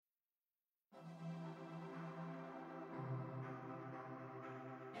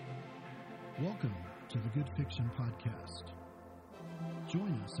Welcome to the Good Fiction Podcast.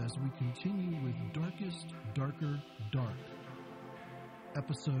 Join us as we continue with Darkest, Darker, Dark,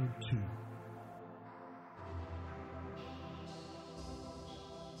 Episode 2.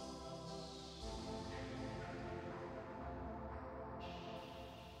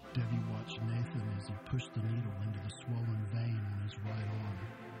 Debbie watched Nathan as he pushed the needle into the swollen vein on his right arm.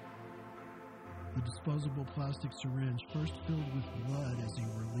 The disposable plastic syringe first filled with blood as he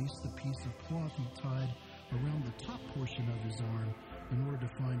released the piece of cloth he tied around the top portion of his arm in order to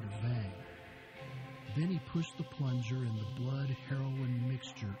find a vein. Then he pushed the plunger and the blood-heroin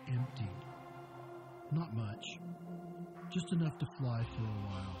mixture emptied. Not much, just enough to fly for a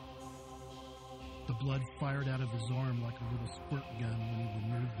while. The blood fired out of his arm like a little squirt gun when he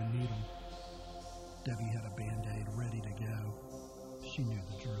removed the needle. Debbie had a Band-Aid ready to go. She knew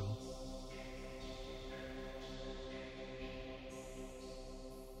the drill.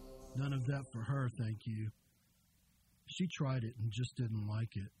 None of that for her, thank you. She tried it and just didn't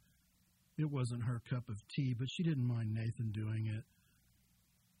like it. It wasn't her cup of tea, but she didn't mind Nathan doing it.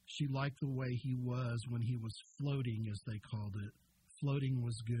 She liked the way he was when he was floating, as they called it. Floating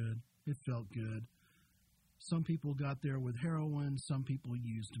was good. It felt good. Some people got there with heroin, some people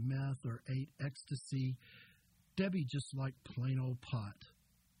used meth or ate ecstasy. Debbie just liked plain old pot.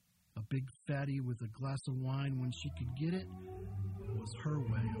 A big fatty with a glass of wine when she could get it was her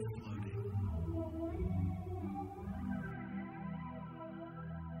way of floating.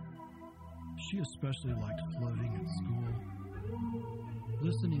 She especially liked floating at school.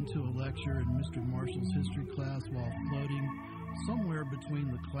 Listening to a lecture in Mr. Marshall's history class while floating somewhere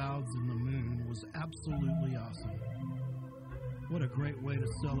between the clouds and the moon was absolutely awesome. What a great way to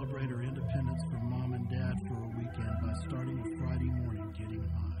celebrate her independence from mom and dad for a weekend by starting a Friday morning getting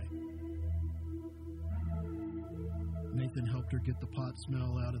high. Nathan helped her get the pot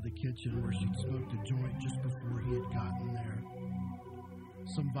smell out of the kitchen where she'd smoked a joint just before he had gotten there.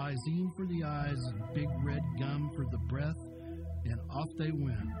 Some Visine for the eyes and big red gum for the breath, and off they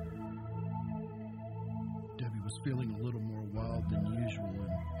went. Debbie was feeling a little more wild than usual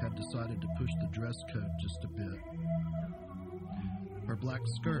and had decided to push the dress code just a bit. Her black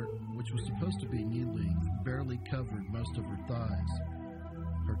skirt, which was supposed to be knee-length, barely covered most of her thighs.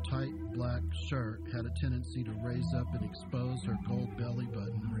 Her tight black shirt had a tendency to raise up and expose her gold belly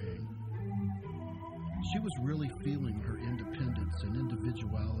button ring. She was really feeling her independence and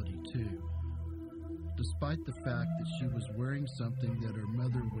individuality, too. Despite the fact that she was wearing something that her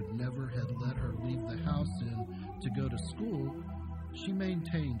mother would never have let her leave the house in to go to school, she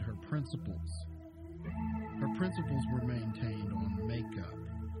maintained her principles. Her principles were maintained on makeup.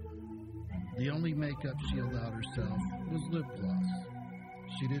 The only makeup she allowed herself was lip gloss.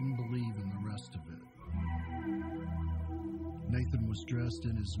 She didn't believe in the rest of it. Nathan was dressed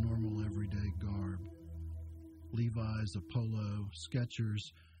in his normal everyday garb. Levi's, a polo,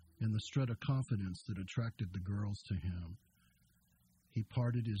 Skechers, and the strut of confidence that attracted the girls to him. He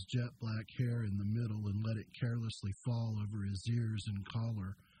parted his jet black hair in the middle and let it carelessly fall over his ears and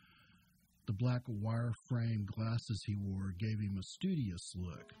collar. The black wire-frame glasses he wore gave him a studious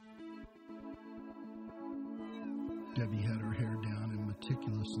look. Debbie had her hair down and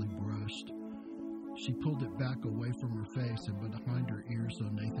meticulously brushed. She pulled it back away from her face and behind her ear so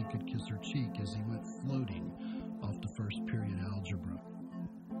Nathan could kiss her cheek as he went floating off the first period algebra.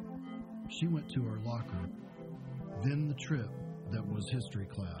 She went to her locker, then the trip that was history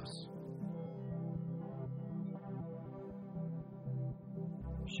class.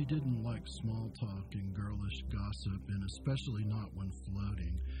 She didn't like small talk and girlish gossip, and especially not when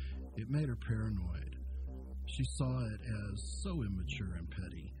floating. It made her paranoid. She saw it as so immature and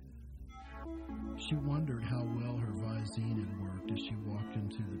petty. She wondered how well her Visine had worked as she walked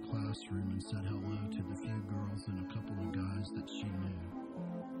into the classroom and said hello to the few girls and a couple of guys that she knew.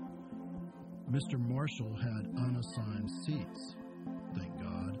 Mr. Marshall had unassigned seats, thank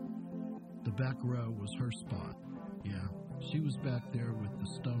God. The back row was her spot. Yeah, she was back there with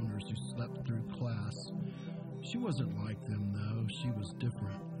the stoners who slept through class. She wasn't like them, though. She was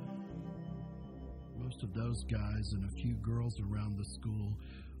different. Most of those guys and a few girls around the school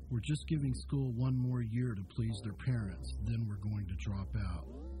were just giving school one more year to please their parents, then were going to drop out.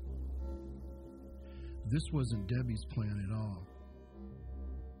 This wasn't Debbie's plan at all.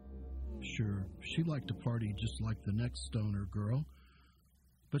 Sure, she liked to party just like the next stoner girl,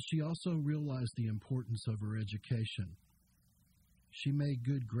 but she also realized the importance of her education. She made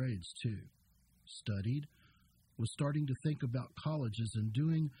good grades, too, studied, was starting to think about colleges and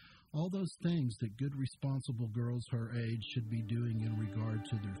doing all those things that good, responsible girls her age should be doing in regard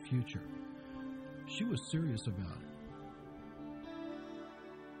to their future. She was serious about it.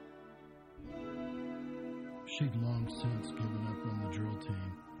 She'd long since given up on the drill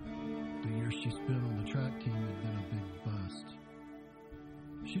team. The year she spent on the track team had been a big bust.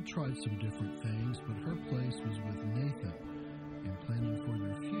 She tried some different things, but her place was with Nathan and planning for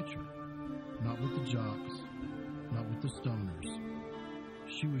their future. Not with the jocks, not with the stoners.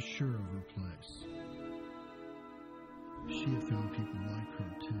 She was sure of her place. She had found people like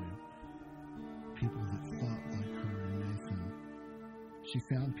her, too. People that thought like her and Nathan. She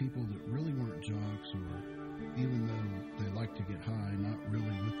found people that really weren't jocks, or even though they liked to get high, not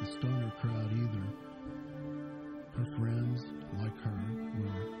really with the stoner crowd either. Her friends, like her,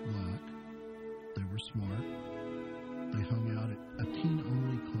 were black. They were smart. They hung out at a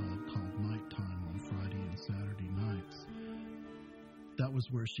teen-only club called Nighttime on Friday and Saturday nights. That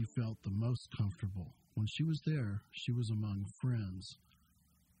was where she felt the most comfortable. When she was there, she was among friends.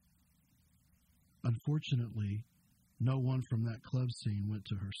 Unfortunately, no one from that club scene went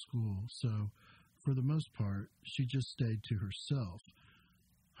to her school, so for the most part, she just stayed to herself.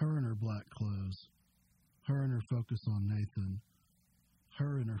 Her and her black clothes, her and her focus on Nathan,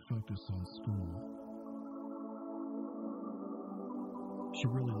 her and her focus on school. She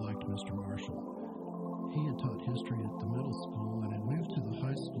really liked Mr. Marshall. He had taught history at the middle school and had moved to the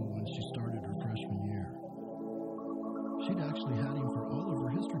high school when she started her freshman year. She'd actually had him for all of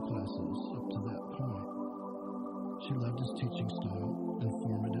her history classes up to that point. She loved his teaching style,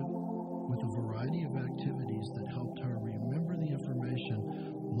 informative, with a variety of activities that helped her remember the information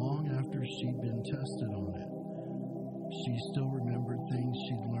long after she'd been tested on it. She still remembered things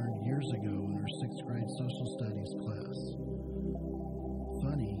she'd learned years ago in her 6th grade social studies class.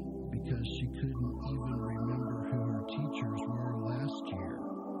 Funny, because she couldn't even remember who her teachers were last year.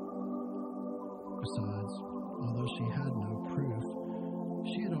 Besides, although she had no proof,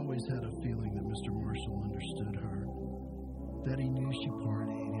 she had always had a feeling that Mr. Marshall understood her, that he knew she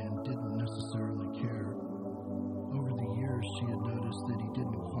partied and didn't necessarily care. Over the years, she had noticed that he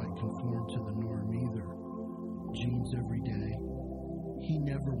didn't quite conform to the norm either. Jeans every day. He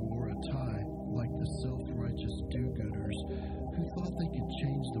never wore a tie like the self-righteous do-gooders who thought they could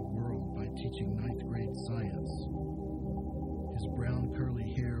change the world by teaching 9th grade science. His brown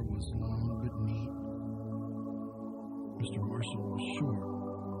curly hair was long but neat. Mr. Marshall was short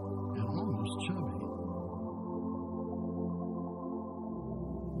and almost chubby.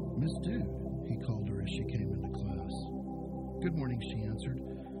 Miss Dude, he called her as she came into class. Good morning, she answered.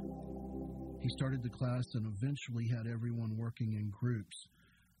 He started the class and eventually had everyone working in groups.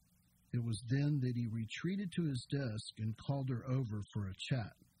 It was then that he retreated to his desk and called her over for a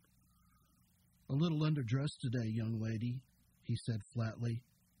chat. A little underdressed today, young lady, he said flatly.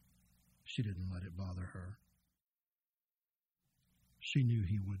 She didn't let it bother her. She knew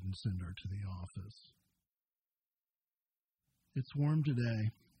he wouldn't send her to the office. It's warm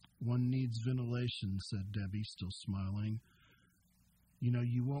today. One needs ventilation, said Debbie, still smiling. You know,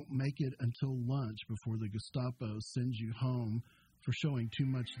 you won't make it until lunch before the Gestapo sends you home for showing too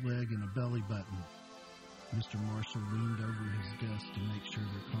much leg and a belly button. Mr. Marshall leaned over his desk to make sure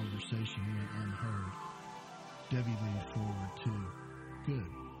their conversation went unheard. Debbie leaned forward, too.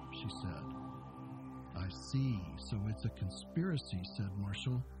 Good, she said. I see, so it's a conspiracy, said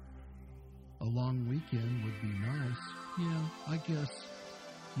Marshall. A long weekend would be nice. Yeah, I guess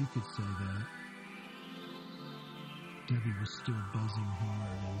you could say that. Debbie was still buzzing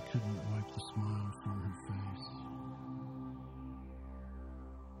hard and couldn't wipe the smile from her face.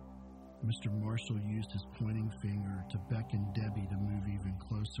 Mr. Marshall used his pointing finger to beckon Debbie to move even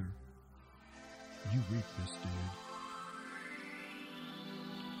closer. You reek, Miss Dude.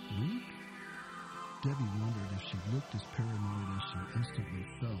 Reek? Debbie wondered if she looked as paranoid as she instantly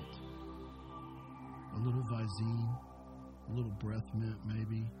felt. A little Visine, a little breath mint,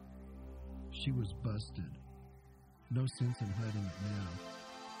 maybe. She was busted. No sense in hiding it now.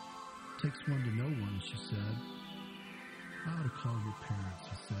 Takes one to know one, she said. I ought to call your parents,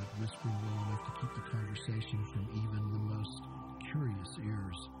 he said, whispering low enough to keep the conversation from even the most curious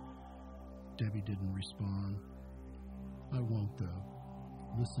ears. Debbie didn't respond. I won't, though.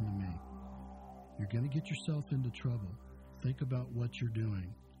 Listen to me. You're going to get yourself into trouble. Think about what you're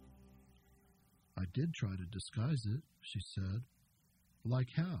doing. I did try to disguise it, she said. Like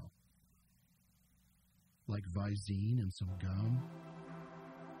how? Like Visine and some gum?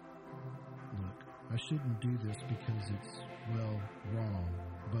 Look, I shouldn't do this because it's, well, wrong,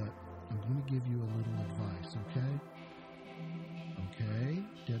 but I'm going to give you a little advice, okay? Okay?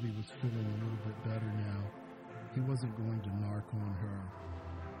 Debbie was feeling a little bit better now. He wasn't going to narc on her.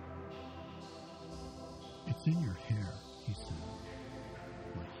 It's in your hair, he said.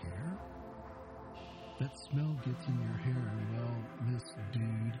 My hair? That smell gets in your hair, and well, Miss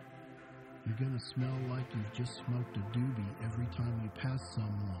Dude, You're going to smell like you've just smoked a doobie every time you pass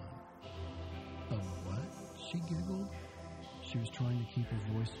someone." "A what?" she giggled. She was trying to keep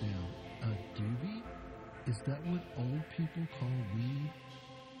her voice down. "A doobie? Is that what old people call weed?"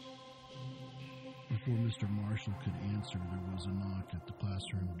 Before Mr. Marshall could answer, there was a knock at the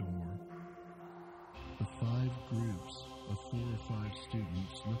classroom door. The 5 groups of 4 or 5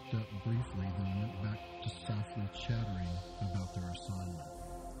 students looked up briefly, then went back to softly chattering about their assignment.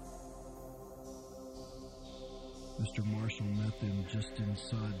 Mr. Marshall met them just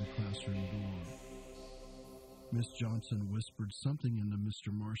inside the classroom door. Miss Johnson whispered something into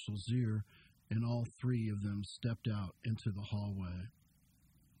Mr. Marshall's ear, and all 3 of them stepped out into the hallway.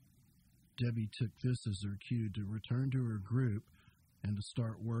 Debbie took this as her cue to return to her group and to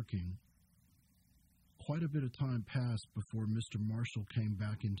start working. Quite a bit of time passed before Mr. Marshall came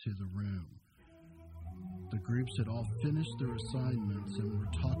back into the room. The groups had all finished their assignments and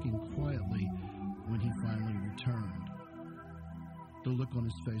were talking quietly when he finally returned. The look on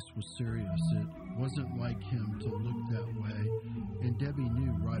his face was serious. It wasn't like him to look that way, and Debbie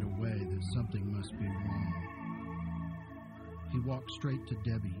knew right away that something must be wrong. He walked straight to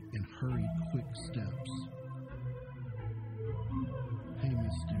Debbie and hurried quick steps. "Hey,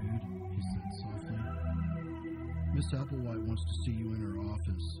 Miss Dude," he said softly. "Miss Applewhite wants to see you in her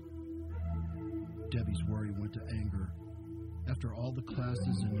office." Debbie's worry went to anger. After all the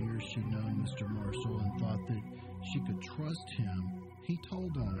classes and years she'd known Mr. Marshall and thought that she could trust him, he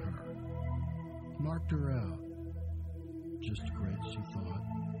told on her. Knocked her out. Just great, she thought.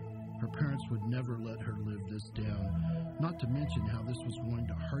 Her parents would never let her live this down, not to mention how this was going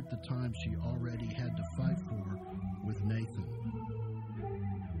to hurt the time she already had to fight for with Nathan.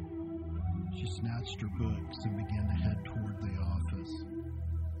 She snatched her books and began to head toward the office.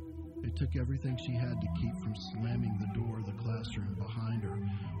 It took everything she had to keep from slamming the door of the classroom behind her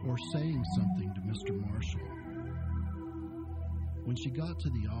or saying something to Mr. Marshall. When she got to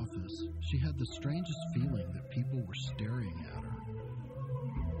the office, she had the strangest feeling that people were staring at her.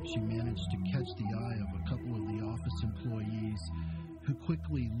 She managed to catch the eye of a couple of the office employees who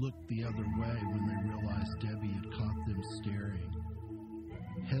quickly looked the other way when they realized Debbie had caught them staring.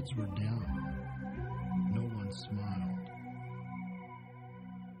 Heads were down. No one smiled.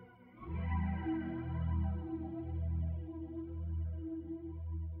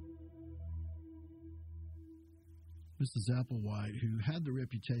 Mrs. Applewhite, who had the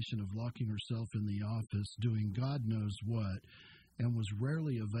reputation of locking herself in the office, doing God knows what, and was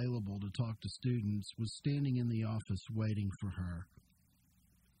rarely available to talk to students, was standing in the office waiting for her.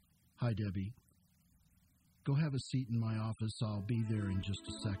 "Hi, Debbie. Go have a seat in my office. I'll be there in just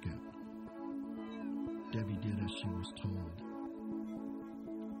a second." Debbie did as she was told.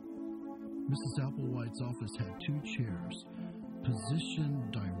 Mrs. Applewhite's office had 2 chairs,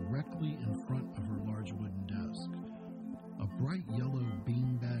 positioned directly in front of her large wooden desk. A bright yellow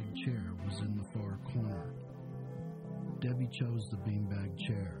beanbag chair was in the far corner. Debbie chose the beanbag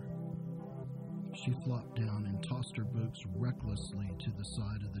chair. She flopped down and tossed her books recklessly to the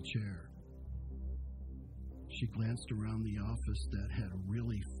side of the chair. She glanced around the office that had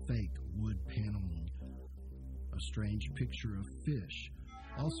really fake wood paneling, a strange picture of fish,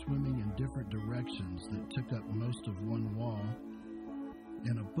 all swimming in different directions that took up most of one wall,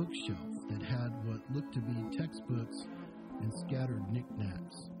 and a bookshelf that had what looked to be textbooks and scattered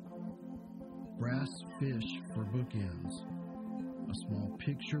knickknacks. Brass fish for bookends, a small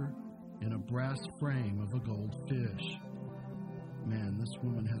picture, and a brass frame of a goldfish. Man, this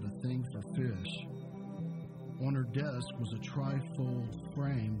woman had a thing for fish. On her desk was a trifold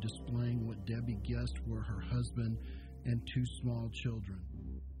frame displaying what Debbie guessed were her husband and 2 small children.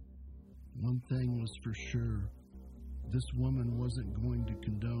 One thing was for sure, this woman wasn't going to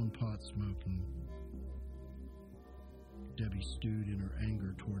condone pot smoking. Debbie stewed in her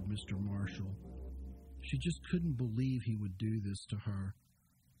anger toward Mr. Marshall. She just couldn't believe he would do this to her.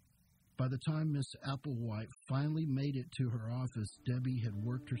 By the time Miss Applewhite finally made it to her office, Debbie had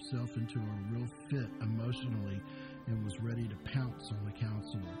worked herself into a real fit emotionally and was ready to pounce on the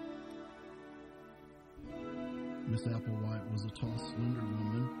counselor. Miss Applewhite was a tall, slender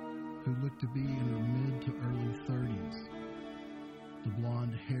woman who looked to be in her mid to early 30s. The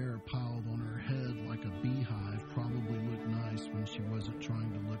blonde hair piled on her head like a beehive probably looked nice when she wasn't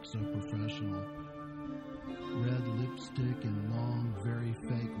trying to look so professional. Red lipstick and long, very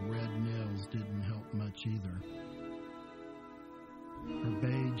fake red nails didn't help much either. Her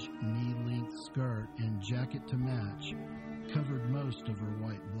beige knee-length skirt and jacket to match covered most of her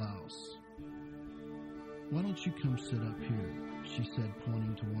white blouse. "Why don't you come sit up here?" she said,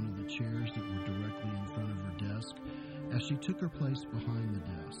 pointing to one of the chairs that were directly in front of her desk, as she took her place behind the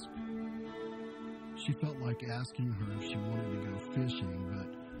desk. She felt like asking her if she wanted to go fishing, but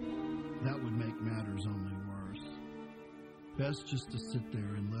that would make matters only worse. Best just to sit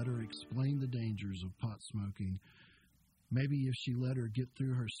there and let her explain the dangers of pot smoking. Maybe if she let her get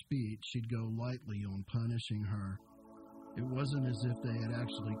through her speech, she'd go lightly on punishing her. It wasn't as if they had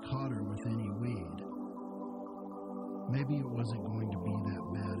actually caught her with any weed. Maybe it wasn't going to be that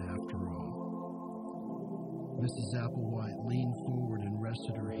bad after all. Mrs. Applewhite leaned forward and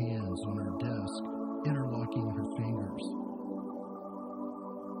rested her hands on her desk, interlocking her fingers.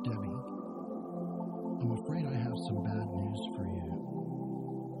 Debbie, I'm afraid I have some bad news for you.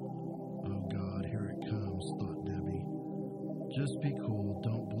 Oh God, here it comes, thought Debbie. Just be cool,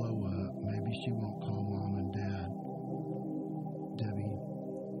 don't blow up. Maybe she won't call Mom and Dad. Debbie,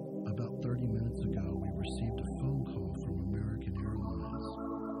 about 30 minutes ago, we received a phone call from American Airlines.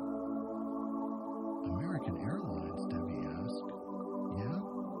 American Airlines? Debbie asked. Yeah?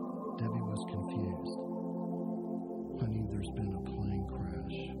 Debbie was confused. Honey, there's been a plane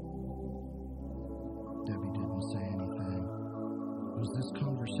crash. Debbie didn't say anything. Was this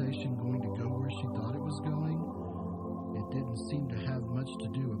conversation going to go where she thought it was going? It didn't seem to have much to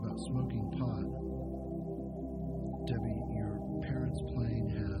do about smoking pot. Debbie, your parents' plane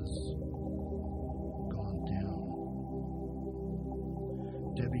has gone down.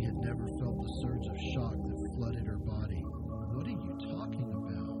 Debbie had never felt the surge of shock that flooded her body. What are you talking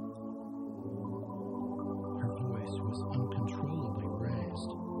about? Her voice was uncontrollably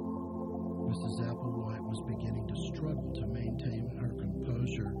raised. Mrs. Applewhite was beginning to struggle to maintain her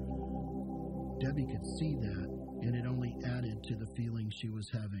composure. Debbie could see that, and it only added to the feeling she was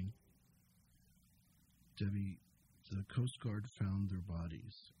having. Debbie, the Coast Guard found their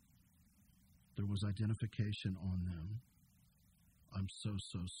bodies. There was identification on them. I'm so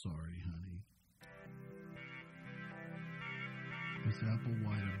sorry, honey. Miss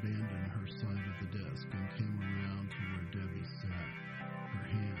Applewhite abandoned her side of the desk and came around to where Debbie sat, her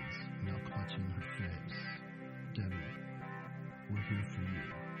hands now clutching her face. Debbie, we're here for you.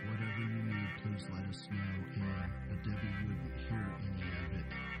 Whatever you need, please let us know, but Debbie wouldn't hear any of it.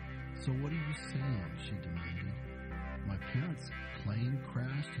 So what are you saying? She demanded. My parents' plane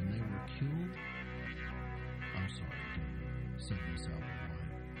crashed and they were killed? I'm sorry, Debbie, said Miss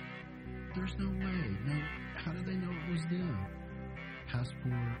Applewhite. There's no way. No, how do they know it was them?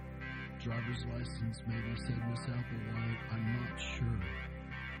 Passport, driver's license, maybe, said Miss Applewhite. I'm not sure.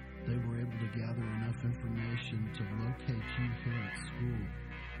 They were able to gather enough information to locate you here at school.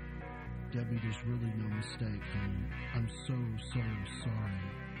 Debbie, there's really no mistake, honey. I'm so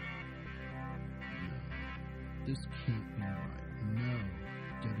sorry. No, this can't be right. No.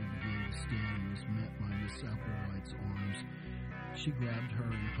 Debbie began to stand and was met by Miss Applewhite's arms. She grabbed her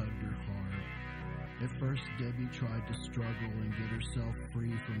and hugged her hard. At first, Debbie tried to struggle and get herself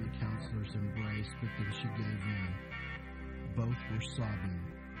free from the counselor's embrace, but then she gave in. Both were sobbing.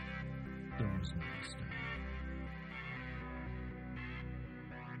 There was no mistake.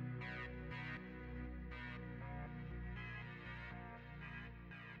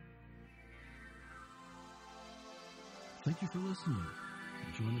 Thank you for listening.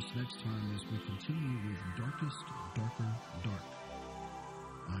 Join us next time as we continue with Darkest Darker